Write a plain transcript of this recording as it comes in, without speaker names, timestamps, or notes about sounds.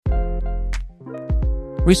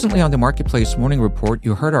Recently on the Marketplace Morning Report,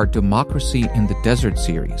 you heard our Democracy in the Desert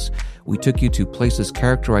series. We took you to places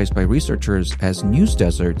characterized by researchers as news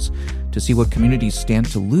deserts to see what communities stand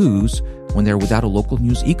to lose when they're without a local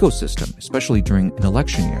news ecosystem, especially during an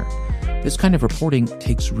election year. This kind of reporting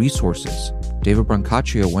takes resources. David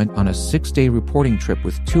Brancaccio went on a 6-day reporting trip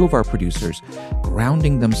with 2 of our producers,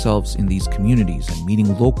 grounding themselves in these communities and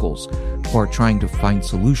meeting locals who are trying to find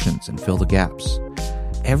solutions and fill the gaps.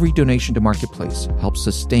 Every donation to Marketplace helps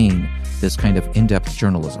sustain this kind of in-depth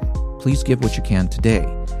journalism. Please give what you can today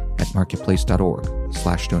at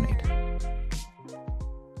marketplace.org/donate.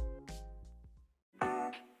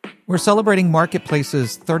 We're celebrating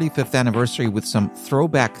Marketplace's 35th anniversary with some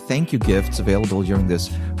throwback thank you gifts available during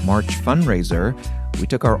this March fundraiser. We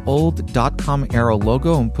took our old .com era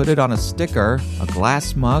logo and put it on a sticker, a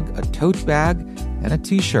glass mug, a tote bag, and a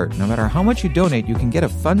t-shirt. No matter how much you donate, you can get a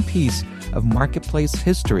fun piece of Marketplace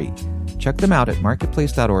history. Check them out at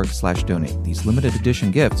marketplace.org/donate. These limited edition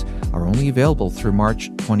gifts are only available through March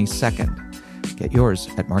 22nd. Get yours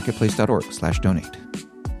at marketplace.org/donate.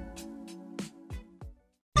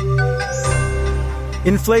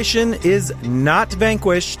 Inflation is not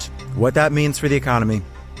vanquished. What that means for the economy.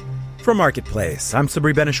 From Marketplace, I'm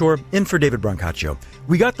Sabri Benishore, in for David Brancaccio.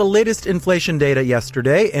 We got the latest inflation data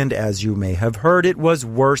yesterday, and as you may have heard, it was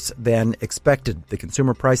worse than expected. The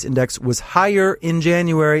Consumer Price Index was higher in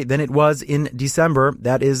January than it was in December.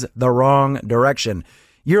 That is the wrong direction.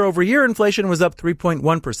 Year over year, inflation was up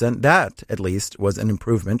 3.1%. That, at least, was an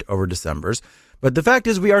improvement over December's. But the fact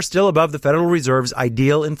is we are still above the Federal Reserve's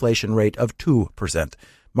ideal inflation rate of 2%.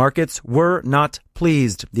 Markets were not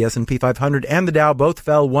pleased. The S&P 500 and the Dow both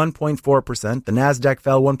fell 1.4%. The Nasdaq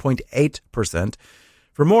fell 1.8%.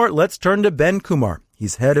 For more, let's turn to Ben Kumar.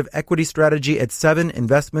 He's head of equity strategy at 7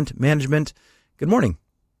 Investment Management. Good morning.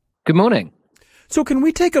 Good morning. So can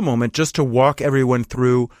we take a moment just to walk everyone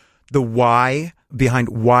through the why behind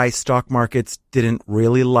why stock markets didn't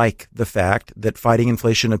really like the fact that fighting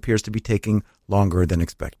inflation appears to be taking longer than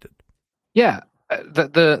expected? Yeah.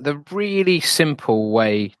 The really simple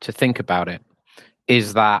way to think about it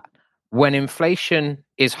is that when inflation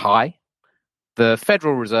is high, the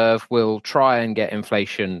Federal Reserve will try and get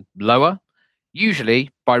inflation lower, usually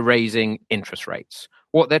by raising interest rates.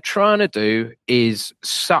 What they're trying to do is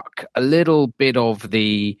suck a little bit of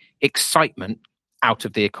the excitement out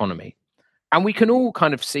of the economy. And we can all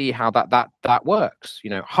kind of see how that works. You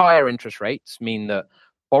know, higher interest rates mean that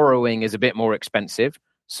borrowing is a bit more expensive.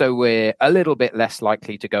 So we're a little bit less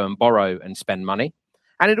likely to go and borrow and spend money.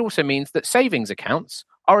 And it also means that savings accounts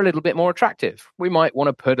are a little bit more attractive. We might want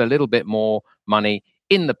to put a little bit more money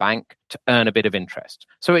in the bank to earn a bit of interest.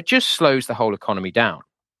 So it just slows the whole economy down.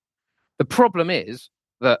 The problem is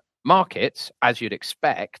that markets, as you'd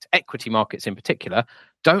expect, equity markets in particular,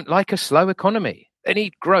 don't like a slow economy. They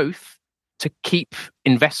need growth to keep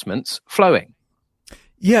investments flowing.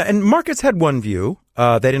 Yeah, and markets had one view.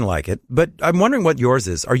 They didn't like it. But I'm wondering what yours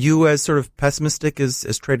is. Are you as sort of pessimistic as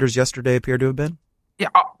traders yesterday appear to have been? Yeah,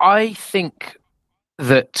 I think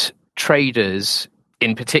that traders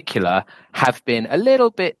in particular have been a little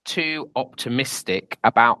bit too optimistic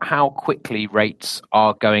about how quickly rates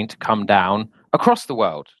are going to come down across the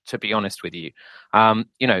world, to be honest with you.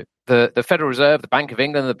 The Federal Reserve, the Bank of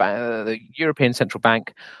England, the European Central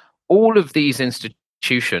Bank, all of these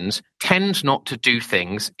institutions tend not to do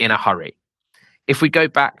things in a hurry. If we go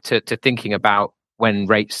back to thinking about when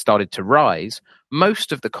rates started to rise,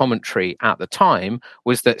 most of the commentary at the time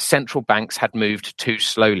was that central banks had moved too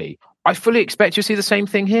slowly. I fully expect you'll see the same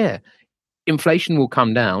thing here. Inflation will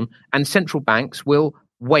come down and central banks will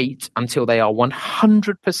wait until they are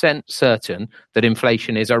 100% certain that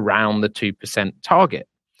inflation is around the 2% target.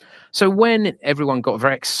 So when everyone got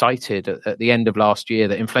very excited at the end of last year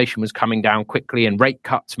that inflation was coming down quickly and rate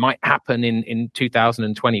cuts might happen in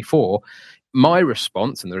 2024, my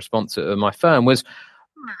response and the response of my firm was,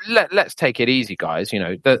 let's take it easy, guys. You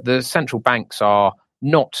know, the central banks are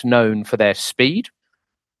not known for their speed.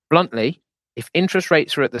 Bluntly, if interest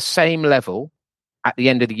rates are at the same level at the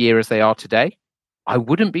end of the year as they are today, I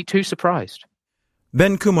wouldn't be too surprised.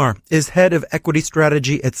 Ben Kumar is head of equity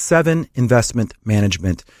strategy at 7 Investment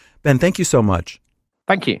Management. Ben, thank you so much.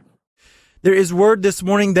 Thank you. There is word this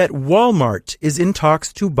morning that Walmart is in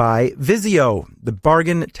talks to buy Vizio, the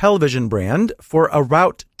bargain television brand, for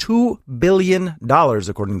about $2 billion,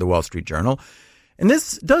 according to the Wall Street Journal. And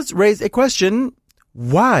this does raise a question.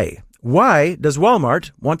 Why? Why does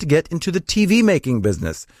Walmart want to get into the TV making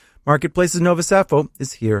business? Marketplace's Nova Safo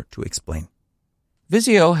is here to explain.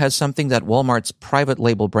 Vizio has something that Walmart's private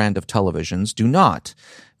label brand of televisions do not.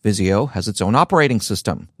 Vizio has its own operating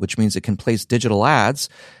system, which means it can place digital ads,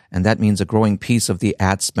 and that means a growing piece of the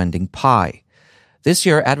ad spending pie. This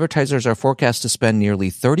year, advertisers are forecast to spend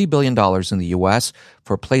nearly $30 billion in the U.S.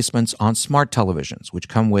 for placements on smart televisions, which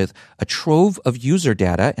come with a trove of user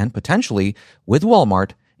data and potentially, with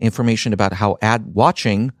Walmart, information about how ad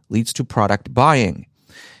watching leads to product buying.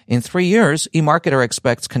 In 3 years, eMarketer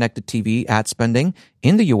expects connected TV ad spending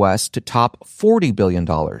in the U.S. to top $40 billion.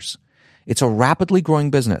 It's a rapidly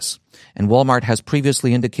growing business, and Walmart has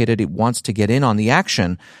previously indicated it wants to get in on the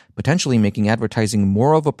action, potentially making advertising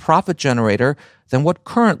more of a profit generator than what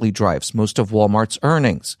currently drives most of Walmart's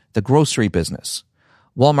earnings, the grocery business.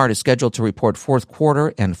 Walmart is scheduled to report fourth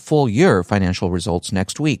quarter and full year financial results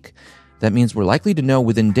next week. That means we're likely to know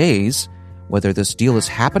within days whether this deal is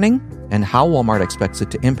happening and how Walmart expects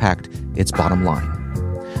it to impact its bottom line.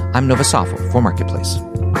 I'm Nova Safo for Marketplace.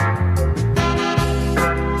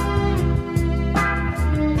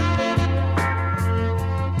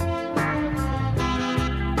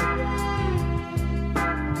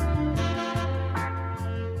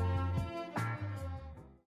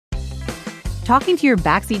 Talking to your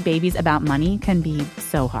backseat babies about money can be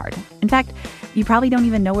so hard. In fact, you probably don't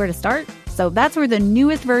even know where to start. So that's where the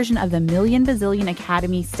newest version of the Million Bazillion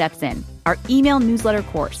Academy steps in, our email newsletter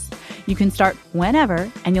course. You can start whenever,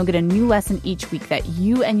 and you'll get a new lesson each week that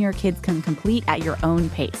you and your kids can complete at your own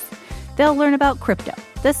pace. They'll learn about crypto,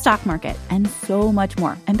 the stock market, and so much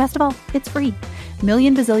more. And best of all, it's free.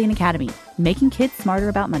 Million Bazillion Academy, making kids smarter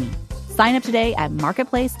about money. Sign up today at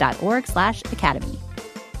marketplace.org/academy.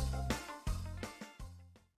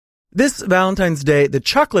 This Valentine's Day, the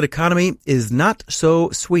chocolate economy is not so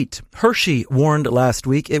sweet. Hershey warned last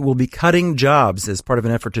week it will be cutting jobs as part of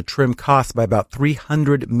an effort to trim costs by about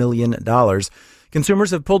 $300 million.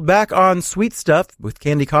 Consumers have pulled back on sweet stuff, with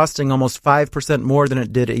candy costing almost 5% more than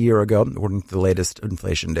it did a year ago, according to the latest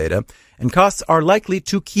inflation data. And costs are likely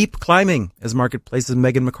to keep climbing, as Marketplace's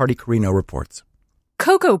Megan McCarty-Carino reports.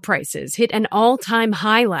 Cocoa prices hit an all-time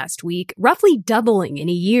high last week, roughly doubling in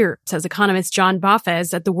a year, says economist John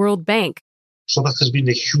Boffes at the World Bank. So that has been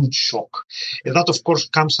a huge shock. And that, of course,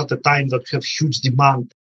 comes at a time that we have huge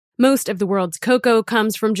demand. Most of the world's cocoa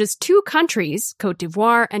comes from just two countries, Cote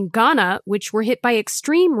d'Ivoire and Ghana, which were hit by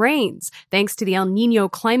extreme rains, thanks to the El Niño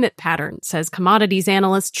climate pattern, says commodities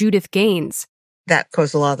analyst Judith Gaines. That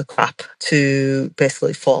caused a lot of the crop to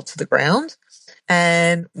basically fall to the ground.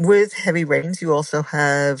 And with heavy rains, you also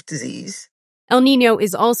have disease. El Niño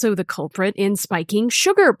is also the culprit in spiking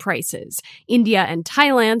sugar prices. India and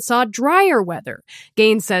Thailand saw drier weather.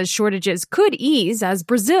 Gaines says shortages could ease as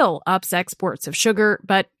Brazil ups exports of sugar,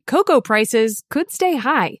 but cocoa prices could stay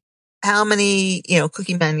high. How many,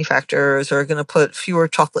 cookie manufacturers are going to put fewer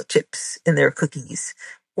chocolate chips in their cookies?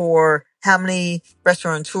 Or how many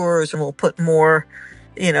restaurateurs will put more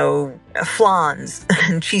flans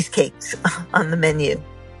and cheesecakes on the menu?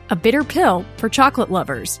 A bitter pill for chocolate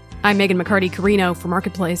lovers. I'm Megan McCarty-Carino for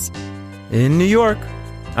Marketplace. In New York,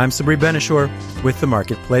 I'm Sabri Benishore with the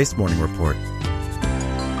Marketplace Morning Report.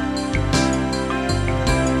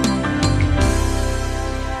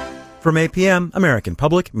 From APM, American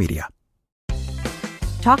Public Media.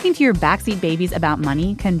 Talking to your backseat babies about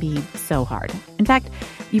money can be so hard. In fact,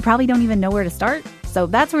 you probably don't even know where to start. So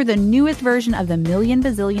that's where the newest version of the Million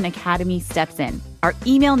Bazillion Academy steps in, our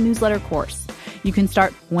email newsletter course. You can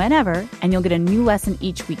start whenever, and you'll get a new lesson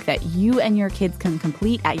each week that you and your kids can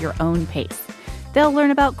complete at your own pace. They'll learn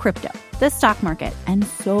about crypto, the stock market, and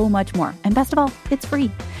so much more. And best of all, it's free.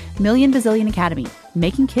 Million Bazillion Academy,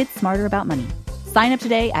 making kids smarter about money. Sign up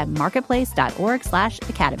today at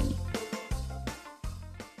marketplace.org/academy.